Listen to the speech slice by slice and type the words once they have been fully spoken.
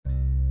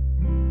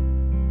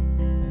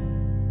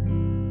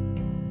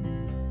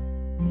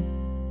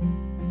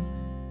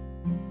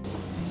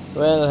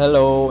Well,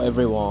 hello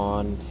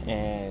everyone,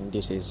 and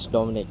this is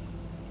Dominic.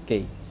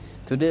 Okay,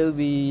 today we'll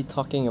be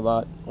talking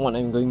about what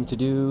I'm going to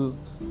do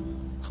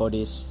for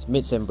this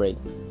mid-sem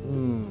break.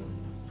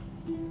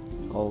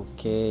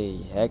 Okay,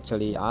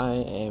 actually,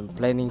 I am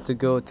planning to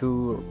go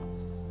to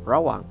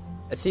Rawang,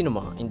 a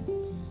cinema in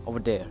over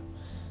there.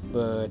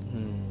 But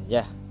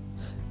yeah,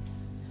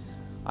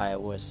 I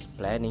was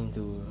planning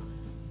to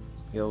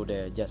go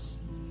there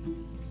just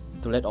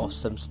to let off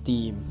some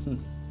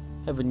steam.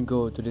 Haven't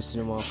go to the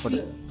cinema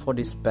for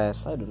this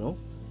past, I don't know,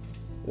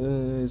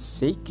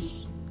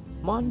 6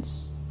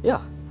 months. Yeah.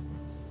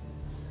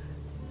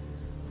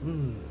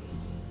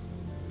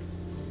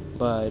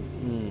 But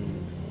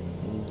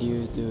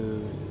due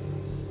to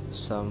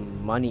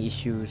some money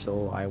issues,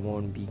 so I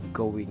won't be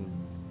going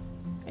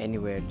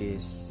anywhere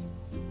this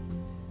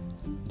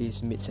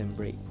mid-sem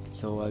break.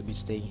 So I'll be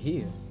staying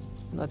here.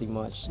 Nothing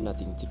much,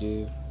 nothing to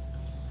do.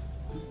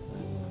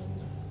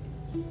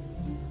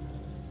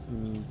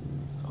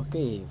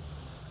 Okay,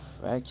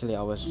 actually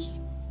I was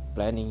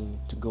planning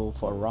to go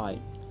for a ride.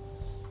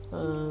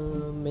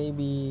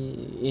 Maybe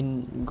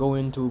in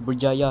going to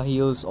Berjaya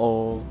Hills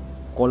or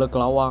Kuala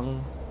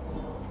Kelawang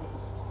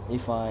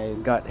if I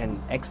got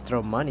an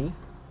extra money.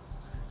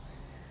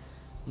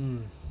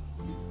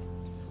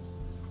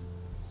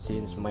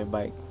 Since my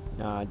bike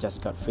just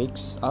got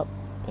fixed up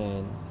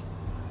and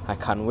I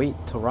can't wait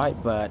to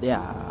ride, but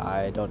yeah,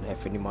 I don't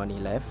have any money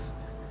left.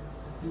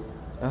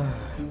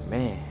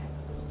 Man,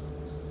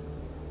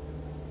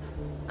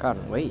 can't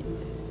wait.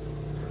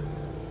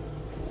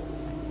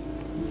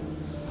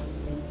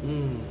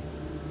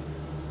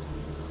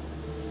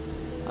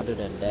 Other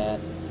than that,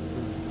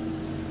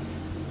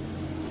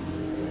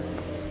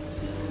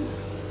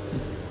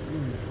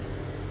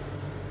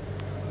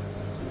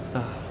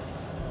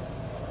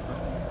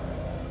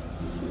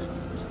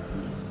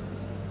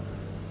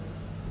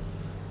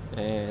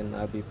 and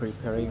I'll be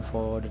preparing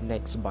for the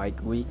next bike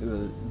week.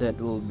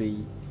 That will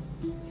be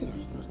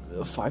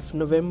 5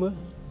 November.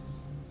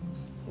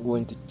 I'm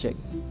going to check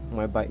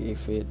my bike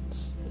if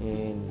it's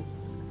in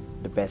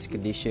the best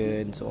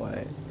condition, so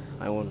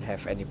I won't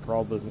have any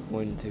problem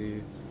going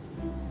to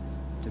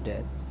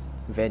that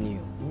venue.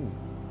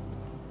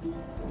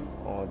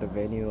 Or the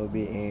venue will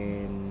be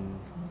in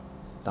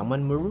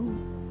Taman Meru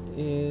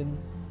in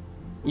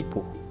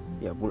Ipoh.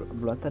 Yeah,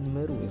 Bulatan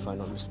Meru if I'm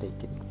not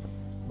mistaken.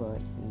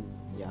 But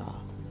yeah.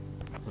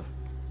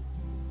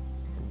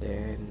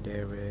 Then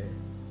there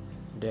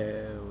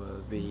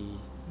will be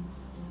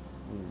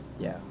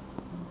yeah.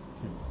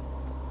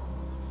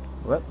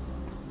 Well,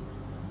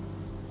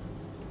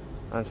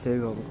 I'm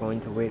still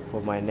going to wait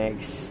for my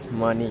next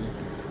money.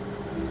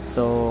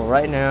 So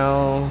right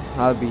now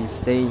I'll be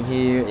staying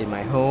here in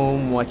my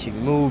home, watching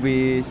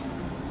movies,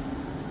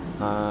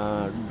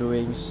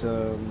 doing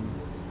some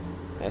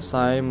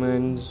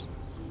assignments,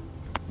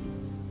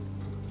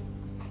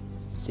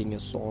 sing a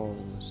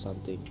song or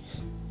something.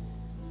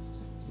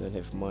 Don't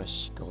have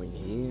much going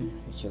here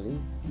actually.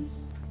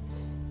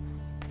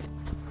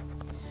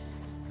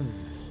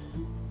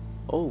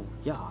 Oh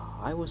yeah,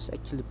 I was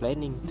actually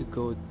planning to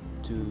go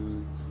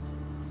to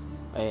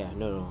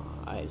no,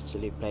 I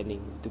actually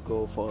planning to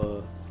go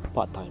for a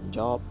part-time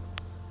job,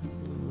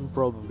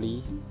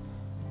 probably,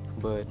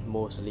 but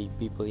mostly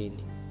people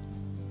in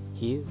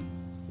here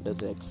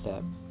doesn't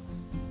accept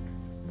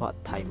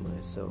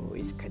part-timers, so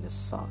it kind of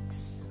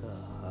sucks.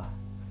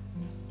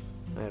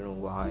 I don't know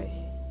why.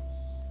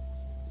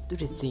 Do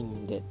they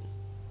think that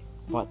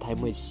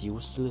part-timer is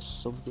useless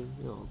something?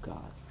 Oh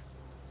god,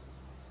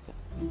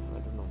 I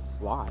don't know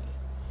why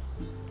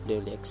they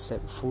only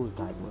accept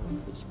full-timer.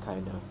 It's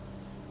kind of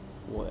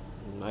what,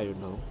 I don't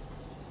know.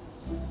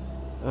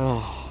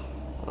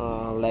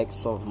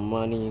 Lacks of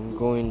money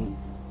going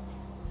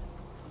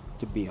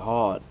to be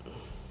hard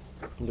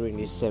during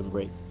this sem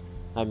break.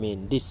 I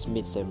mean this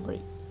mid-sem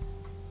break.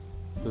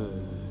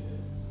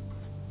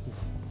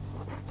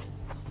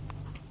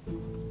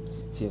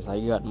 Since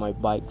I got my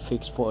bike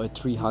fixed for a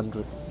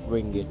 300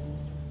 ringgit,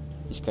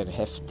 it's kind of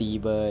hefty,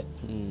 but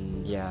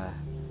yeah,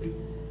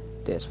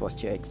 that's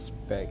what you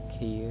expect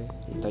here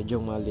in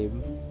Tanjung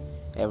Malim.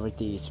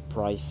 Everything is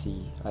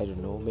pricey. I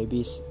don't know,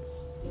 maybe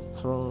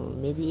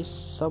it's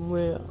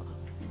somewhere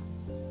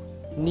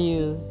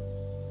near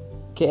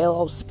KL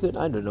outskirts.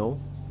 I don't know.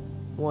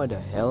 What the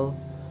hell?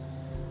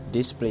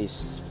 This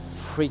place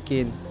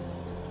freaking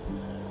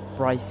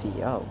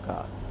pricey. Oh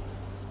god.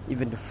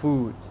 Even the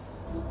food.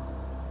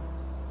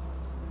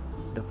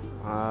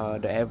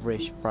 The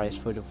average price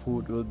for the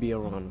food will be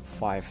around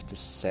 5 to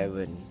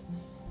 7.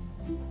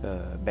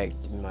 Back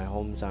in my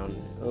hometown,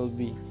 it will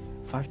be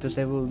 5 to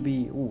 7 will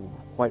be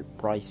quite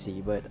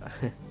pricey, but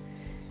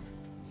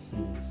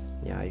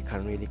yeah, you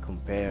can't really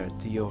compare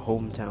to your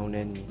hometown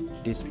and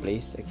this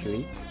place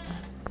actually.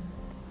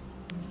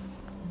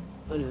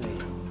 Anyway.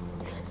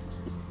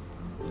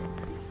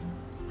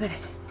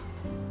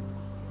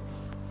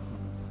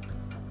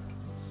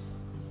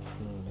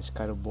 It's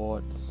kind of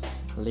bored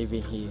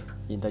living here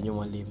in Tanjung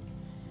Malim.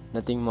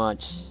 Nothing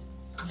much,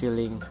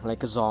 feeling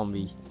like a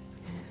zombie.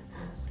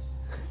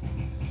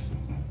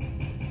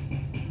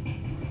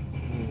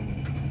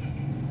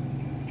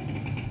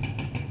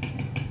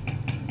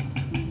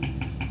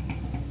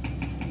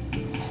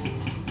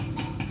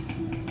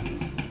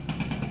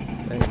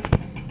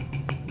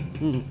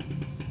 Hmm.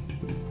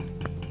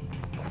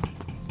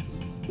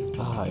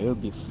 It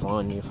would be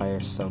fun if I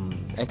have some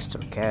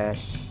extra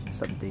cash,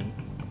 something.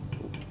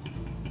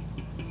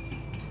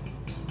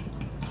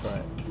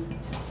 But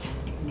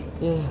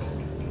yeah,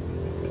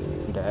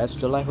 that's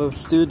the life of a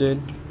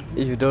student.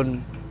 If you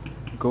don't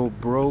go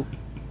broke,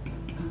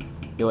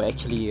 you're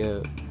actually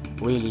a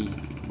really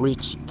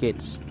rich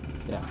kids.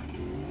 Yeah,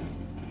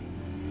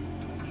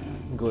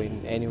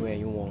 going anywhere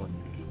you want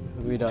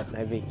without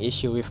having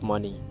issue with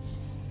money.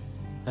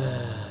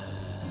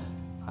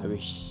 I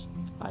wish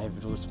I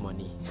have those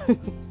money.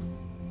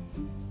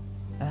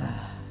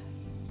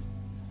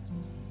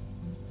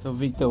 So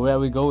Victor, where are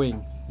we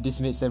going this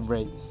mid-sem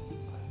break?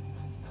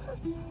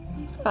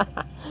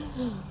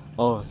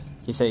 Oh,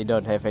 he said he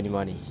don't have any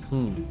money.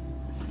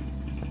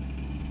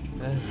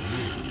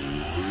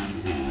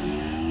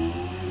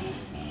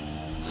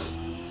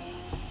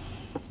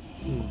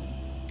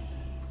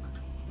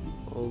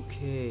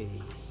 Okay,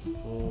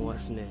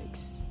 what's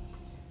next?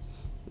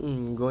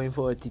 Going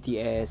for a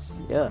TTS.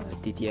 Yeah,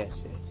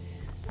 TTS.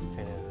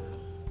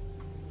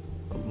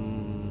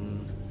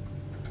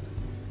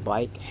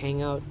 Bike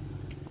hangout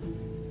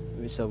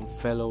with some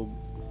fellow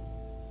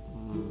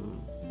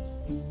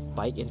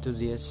bike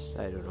enthusiasts.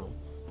 I don't know.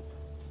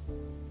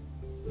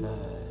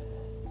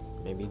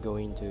 Maybe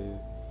going to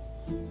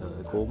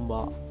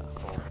Gombak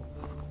or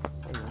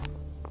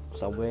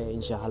somewhere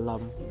in Shah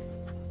Alam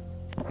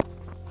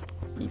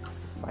if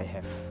I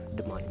have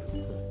the money.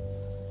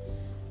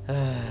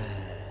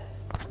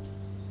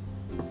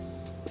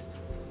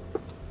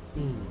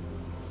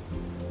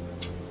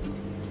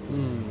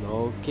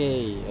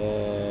 Okay.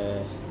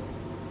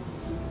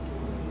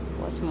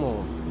 What's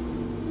more?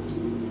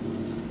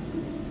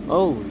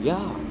 Oh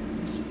yeah.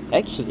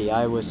 Actually,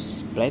 I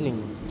was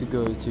planning to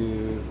go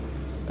to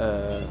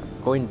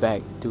going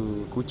back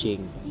to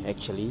Kuching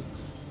actually,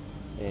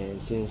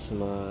 and since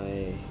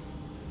my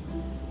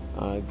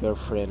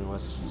girlfriend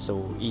was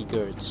so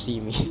eager to see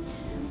me,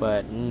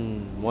 but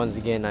once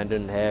again I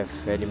don't have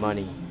any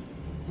money.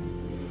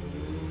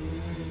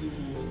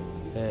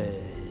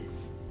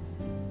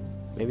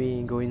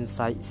 Maybe going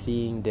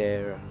sightseeing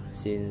there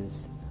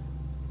since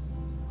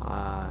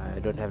I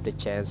don't have the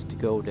chance to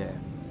go there.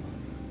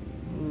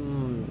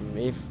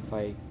 If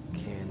I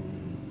can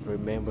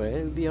remember,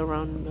 it'll be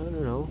around, I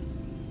don't know,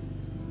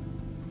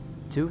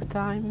 2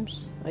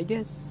 times, I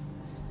guess,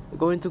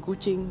 going to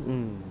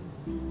Kuching.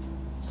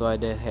 So I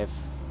didn't have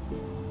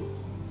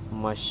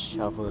much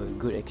of a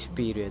good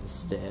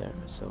experience there,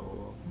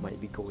 so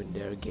might be going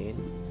there again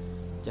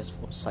just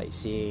for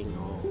sightseeing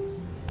or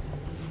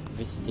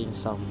visiting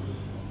some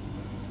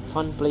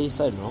fun place,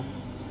 I don't know.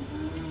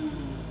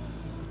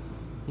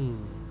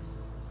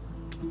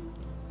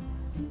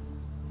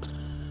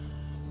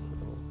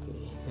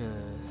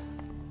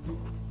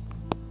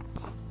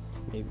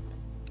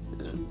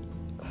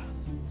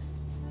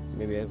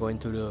 Maybe I'm going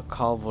to the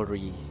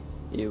Calvary.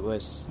 It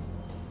was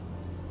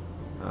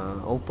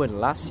open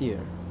last year,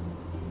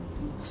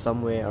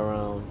 somewhere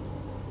around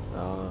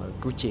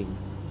Kuching.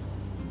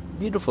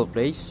 Beautiful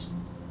place.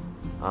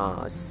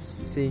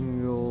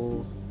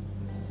 Single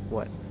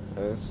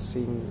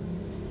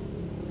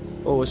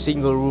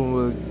room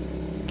will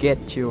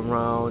get you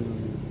around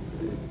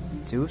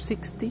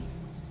 260.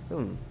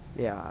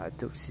 Yeah,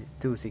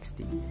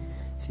 260.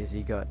 Since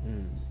you got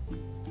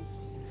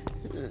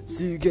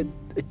so you get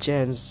a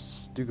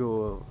chance to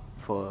go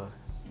for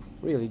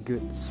really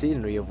good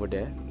scenery over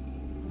there.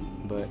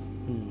 But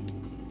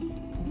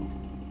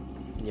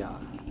yeah,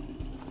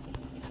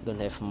 don't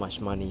have much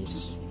money.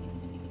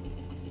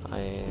 I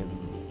am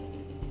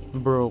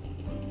broke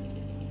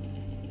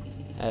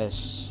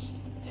as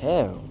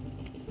hell.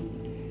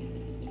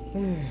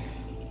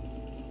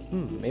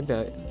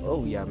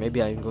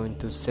 Maybe I'm going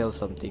to sell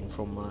something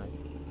from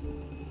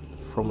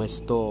my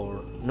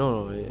store.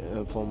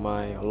 From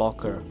my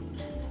locker,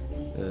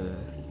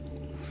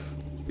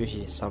 which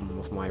is some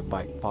of my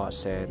bike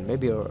parts and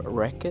maybe a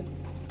racket.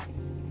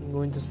 I'm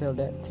going to sell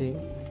that thing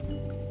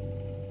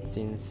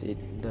since it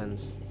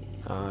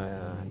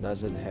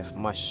doesn't have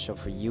much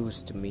of a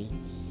use to me,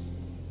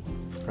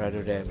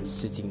 rather than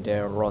sitting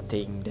there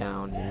rotting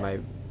down in my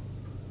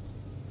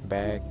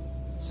bag.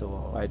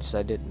 So I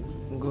decided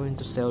I'm going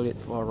to sell it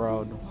for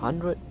around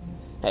 100.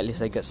 At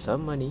least I got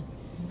some money.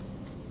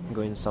 I'm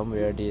going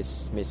somewhere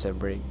this mid-sem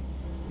break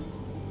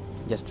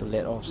just to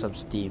let off some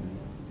steam,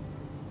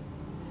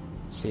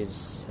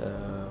 since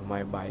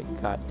my bike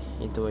got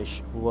into a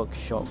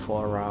workshop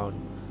for around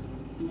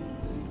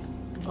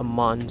a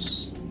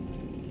month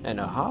and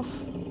a half.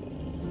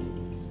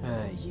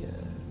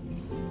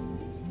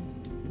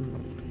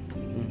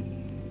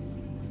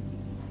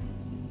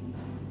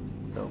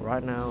 So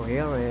right now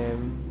here I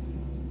am,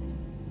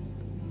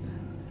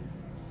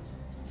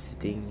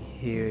 sitting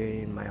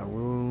here in my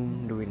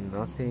room doing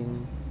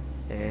nothing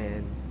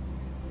and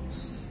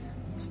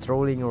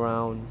strolling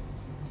around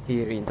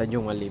here in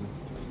Tanjung Alim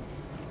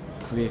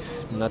with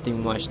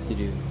nothing much to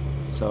do.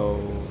 So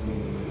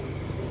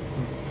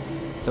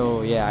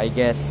yeah, I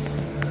guess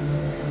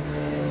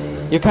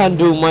you can't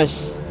do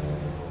much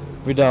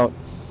without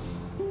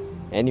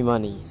any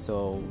money.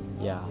 So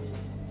yeah,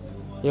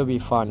 it'll be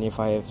fun if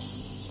I have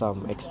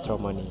some extra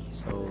money.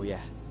 So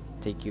yeah,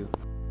 thank you.